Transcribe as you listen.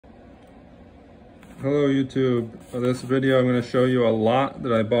Hello YouTube. In this video I'm going to show you a lot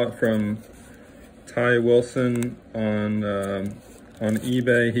that I bought from Ty Wilson on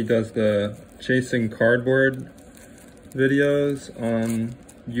eBay. He does the chasing cardboard videos on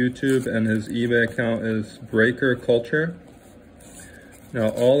YouTube and his eBay account is Breaker Culture. Now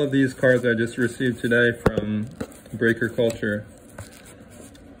all of these cards I just received today from Breaker Culture.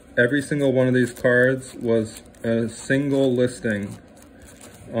 Every single one of these cards was a single listing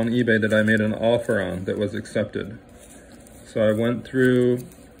on eBay that I made an offer on that was accepted. So I went through,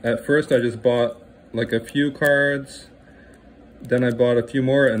 at first I just bought like a few cards, then I bought a few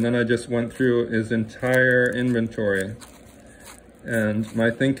more, and then I just went through his entire inventory. And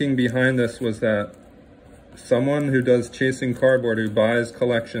my thinking behind this was that someone who does chasing cardboard, who buys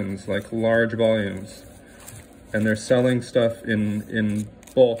collections, like large volumes, and they're selling stuff in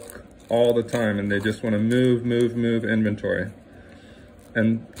bulk all the time, and they just want to move inventory.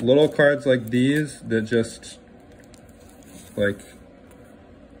 And little cards like these that just, like,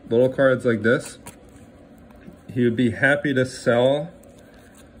 little cards like this, he would be happy to sell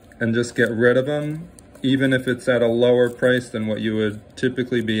and just get rid of them, even if it's at a lower price than what you would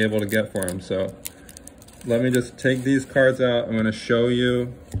typically be able to get for them. So let me just take these cards out. I'm going to show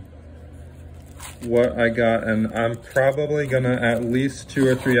you what I got, and I'm probably going to at least 2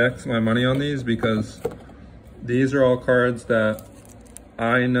 or 3x my money on these, because these are all cards that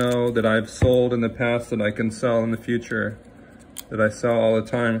I know that I've sold in the past, that I can sell in the future, that I sell all the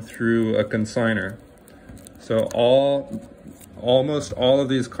time through a consignor. So almost all of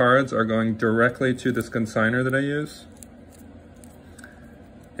these cards are going directly to this consignor that I use.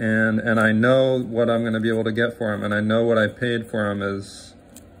 And I know what I'm going to be able to get for them, and I know what I paid for them is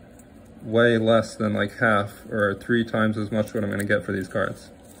way less than like half or 3 times as much what I'm going to get for these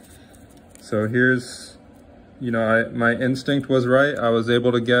cards. So here's, you know, my instinct was right. I was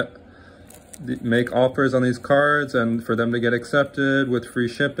able to make offers on these cards and for them to get accepted with free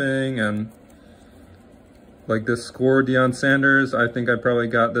shipping. And like this score Deion Sanders, I think I probably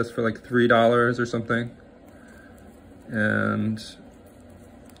got this for like $3 or something. And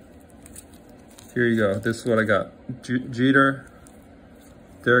here you go. This is what I got. Jeter,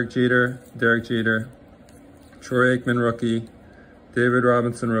 Derek Jeter, Troy Aikman rookie, David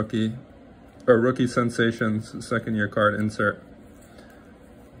Robinson rookie, or rookie sensations, second year card insert.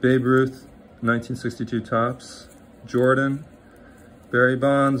 Babe Ruth, 1962 Topps. Jordan, Barry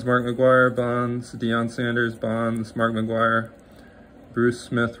Bonds, Mark McGwire Bonds, Deion Sanders Bonds, Mark McGwire, Bruce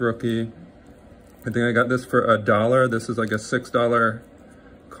Smith rookie. I think I got this for $1. This is like a $6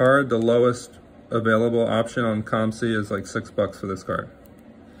 card. The lowest available option on ComC is like $6 for this card.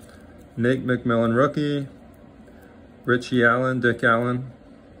 Nate McMillan rookie. Richie Allen, Dick Allen,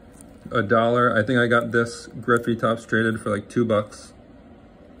 $1. I think I got this Griffey Topps traded for like $2.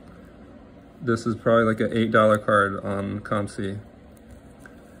 This is probably like an $8 card on ComC.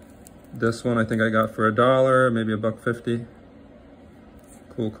 This one I think I got for $1, maybe $1.50.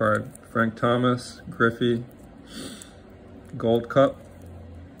 Cool card. Frank Thomas, Griffey, Gold Cup.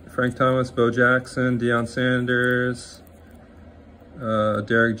 Frank Thomas, Bo Jackson, Deion Sanders,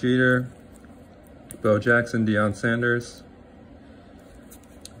 Derek Jeter, Bo Jackson, Deion Sanders.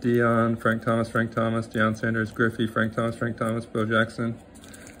 Deion, Frank Thomas, Deion Sanders, Griffey, Frank Thomas, Bo Jackson.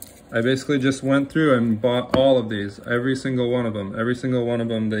 I basically just went through and bought all of these, every single one of them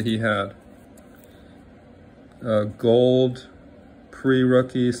that he had. Gold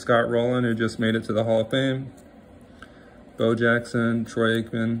pre-rookie Scott Rowland, who just made it to the Hall of Fame. Bo Jackson, Troy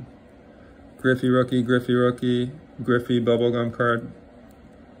Aikman, Griffey rookie, Griffey bubblegum card.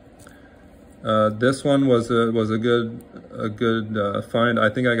 This one was a good find. I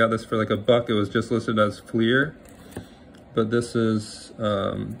think I got this for like $1. It was just listed as Fleer, but this is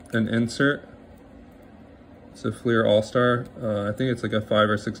an insert. It's a Fleer All-Star. I think it's like a $5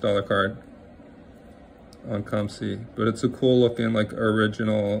 or $6 card on ComC, but it's a cool looking like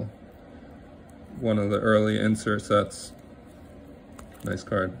original, one of the early insert sets. Nice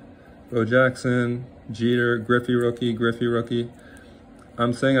card. Bo Jackson, Jeter, Griffey rookie.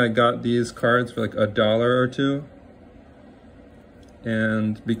 I'm saying I got these cards for like $1 or $2.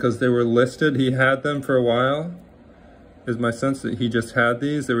 And because they were listed, he had them for a while. Is my sense that he just had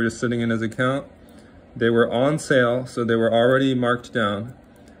these. They were just sitting in his account. They were on sale, so they were already marked down.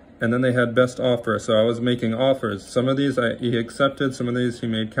 And then they had best offer, so I was making offers. Some of these he accepted, some of these he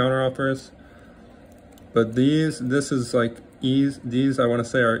made counter offers. But this is like, these I want to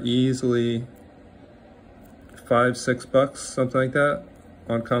say are easily $5, $6, something like that.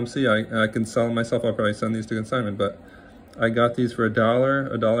 On ComC, I can sell them myself. I'll probably send these to consignment, but I got these for $1,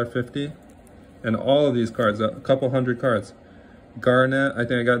 $1.50, and all of these cards, a couple hundred cards. Garnett, I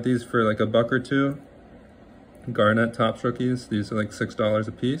think I got these for like $1 or $2. Garnet Topps rookies. These are like $6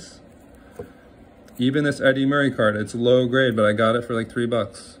 a piece. Even this Eddie Murray card, it's low grade, but I got it for like $3.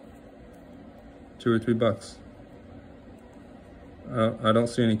 $2 or $3. I don't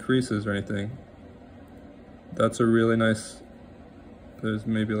see any creases or anything. That's a really nice, there's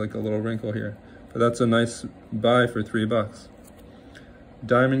maybe like a little wrinkle here, but that's a nice buy for $3.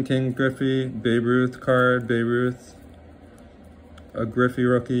 Diamond King Griffey, Babe Ruth card, Babe Ruth. A Griffey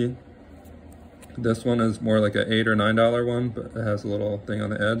rookie. This one is more like an $8 or $9 one, but it has a little thing on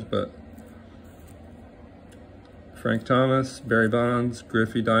the edge. But Frank Thomas, Barry Bonds,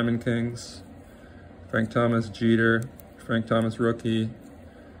 Griffey Diamond Kings, Frank Thomas Jeter, Frank Thomas rookie,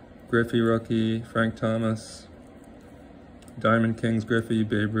 Griffey rookie, Frank Thomas, Diamond Kings Griffey,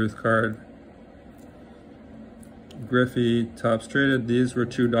 Babe Ruth card, Griffey Topps traded. These were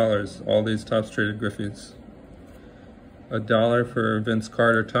 $2. All these Topps traded Griffeys. $1 for Vince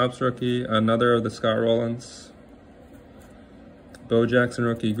Carter Topps rookie. Another of the Scott Rowlands. Bo Jackson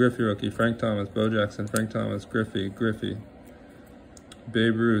rookie, Griffey rookie, Frank Thomas, Bo Jackson, Frank Thomas, Griffey, Griffey,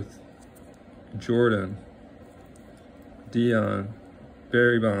 Babe Ruth, Jordan, Dion,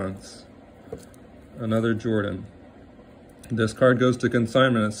 Barry Bonds, another Jordan. This card goes to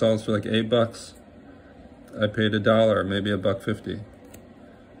consignment. It sells for like $8. I paid $1, maybe $1.50.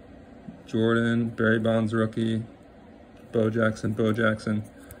 Jordan, Barry Bonds rookie, Bo Jackson, Bo Jackson.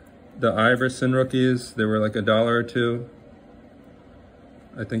 The Iverson rookies, they were like $1 or $2.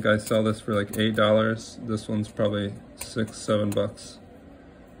 I think I sell this for like $8. This one's probably $6, $7.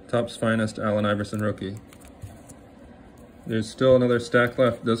 Topps Finest Allen Iverson rookie. There's still another stack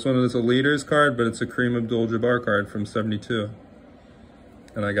left. This one is a leaders card, but it's a Kareem Abdul-Jabbar card from '72.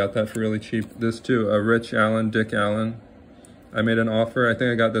 And I got that for really cheap. This too, a Rich Allen, Dick Allen. I made an offer. I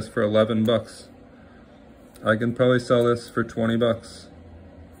think I got this for $11. I can probably sell this for $20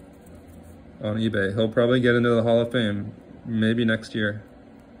 on eBay. He'll probably get into the Hall of Fame maybe next year.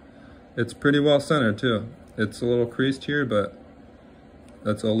 It's pretty well centered too. It's a little creased here, but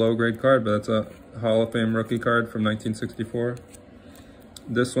that's a low grade card, but it's a Hall of Fame rookie card from 1964.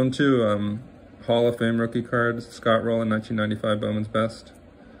 This one too, Hall of Fame rookie card, Scott Rowland, 1995 Bowman's Best.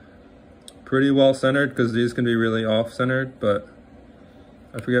 Pretty well centered because these can be really off centered, but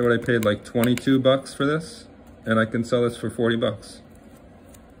I forget what I paid, like $22 for this, and I can sell this for $40.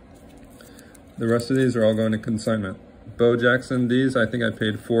 The rest of these are all going to consignment. Bo Jackson, these I think I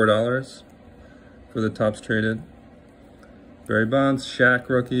paid $4 for the Topps traded. Barry Bonds, Shaq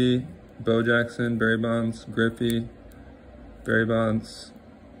rookie, Bo Jackson, Barry Bonds, Griffey, Barry Bonds,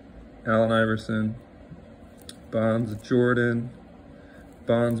 Allen Iverson, Bonds, Jordan,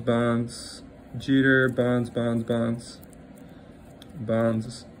 Bonds, Jeter, Bonds,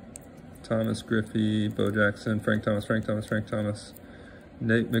 Thomas, Griffey, Bo Jackson, Frank Thomas,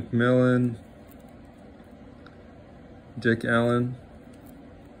 Nate McMillan, Dick Allen,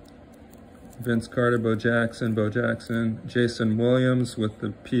 Vince Carter, Bo Jackson, Jason Williams with the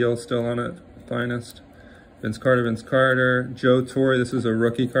peel still on it, Finest, Vince Carter, Joe Torre, this is a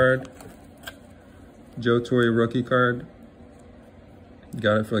rookie card, Joe Torre rookie card,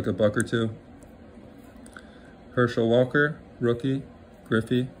 got it for like $1 or $2. Herschel Walker, rookie,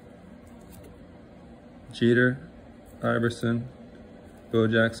 Griffey, Jeter, Iverson, Bo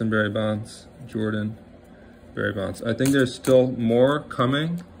Jackson, Barry Bonds, Jordan, Barry Bonds. I think there's still more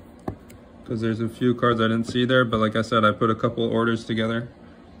coming because there's a few cards I didn't see there, but like I said, I put a couple orders together.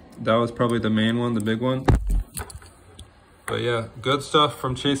 That was probably the main one, the big one. But yeah, good stuff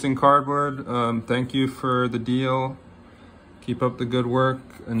from Chasing Cardboard. Thank you for the deal. Keep up the good work.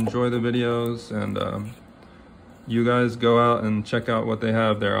 Enjoy the videos, and you guys go out and check out what they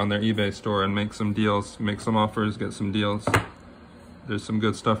have there on their eBay store and make some deals, make some offers, get some deals. There's some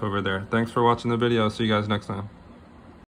good stuff over there. Thanks for watching the video. See you guys next time.